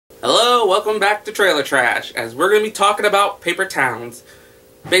welcome back to Trailer Trash, as we're going to be talking about Paper Towns,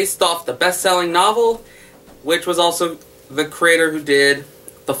 based off the best-selling novel, which was also the creator who did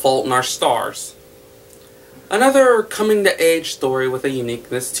The Fault in Our Stars. Another coming-to-age story with a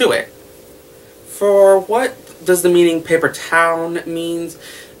uniqueness to it. For what does the meaning Paper Town means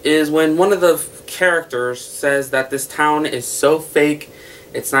is when one of the characters says that this town is so fake,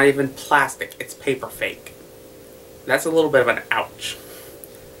 it's not even plastic, it's paper fake. That's a little bit of an ouch.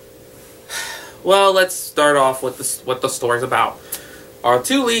 Well, let's start off with what the story's about. Our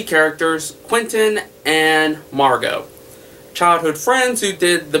two lead characters, Quentin and Margot. Childhood friends who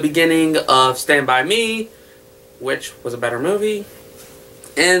did the beginning of Stand By Me, which was a better movie.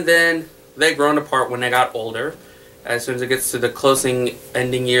 And then they grown apart when they got older. As soon as it gets to the closing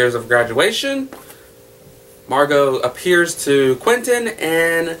ending years of graduation, Margot appears to Quentin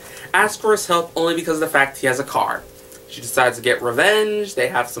and asks for his help only because of the fact he has a car. She decides to get revenge, they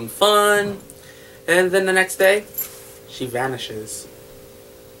have some fun, and then the next day, she vanishes.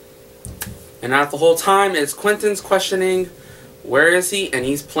 And out the whole time is Quentin's questioning, where is he? And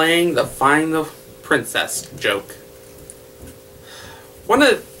he's playing the Find the Princess joke. One of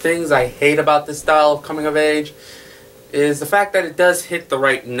the things I hate about this style of coming of age is the fact that it does hit the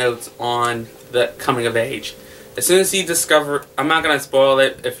right notes on the coming of age. As soon as he discovered, I'm not going to spoil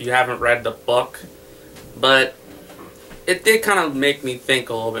it if you haven't read the book, but it did kind of make me think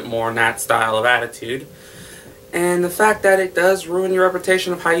a little bit more in that style of attitude. And the fact that it does ruin your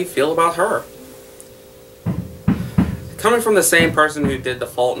reputation of how you feel about her. Coming from the same person who did The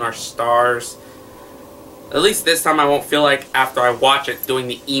Fault in Our Stars, at least this time I won't feel like after I watch it doing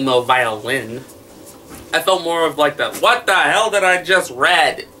the emo violin. I felt more of like the, what the hell did I just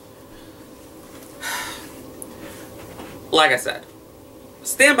read? Like I said,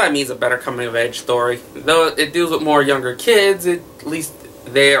 Stand By Me is a better coming-of-age story. Though it deals with more younger kids, at least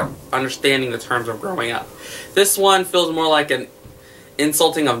they're understanding the terms of growing up. This one feels more like an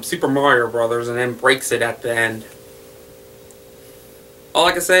insulting of Super Mario Brothers and then breaks it at the end. All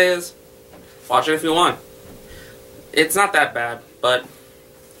I can say is, watch it if you want. It's not that bad, but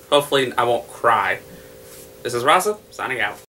hopefully I won't cry. This is Rasa, signing out.